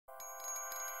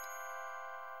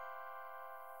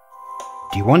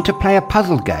Do you want to play a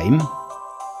puzzle game?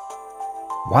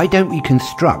 Why don't we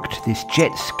construct this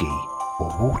jet ski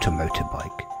or water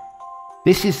motorbike?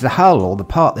 This is the hull, or the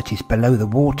part that is below the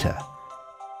water.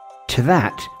 To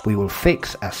that we will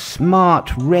fix a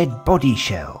smart red body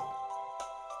shell.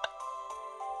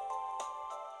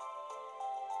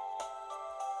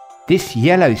 This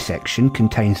yellow section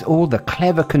contains all the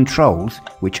clever controls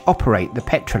which operate the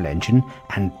petrol engine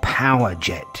and power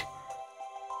jet.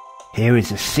 Here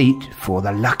is a seat for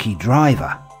the lucky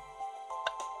driver.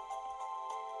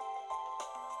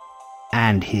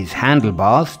 And his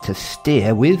handlebars to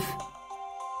steer with.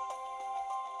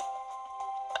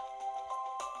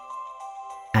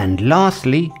 And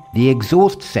lastly, the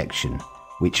exhaust section,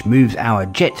 which moves our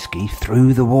jet ski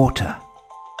through the water.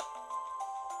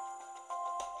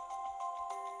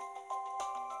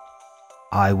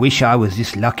 I wish I was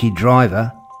this lucky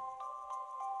driver.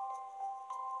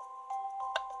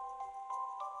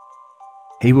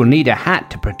 He will need a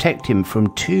hat to protect him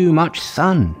from too much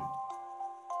sun.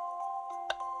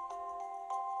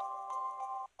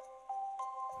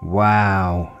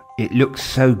 Wow, it looks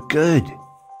so good.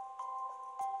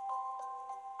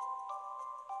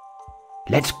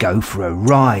 Let's go for a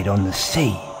ride on the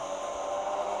sea.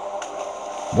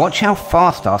 Watch how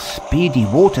fast our speedy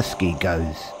water ski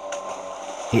goes.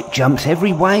 It jumps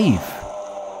every wave.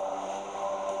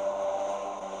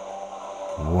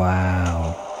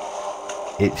 Wow,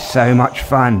 it's so much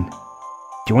fun. Do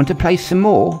you want to play some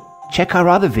more? Check our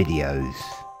other videos.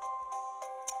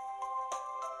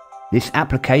 This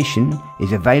application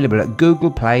is available at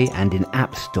Google Play and in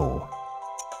App Store.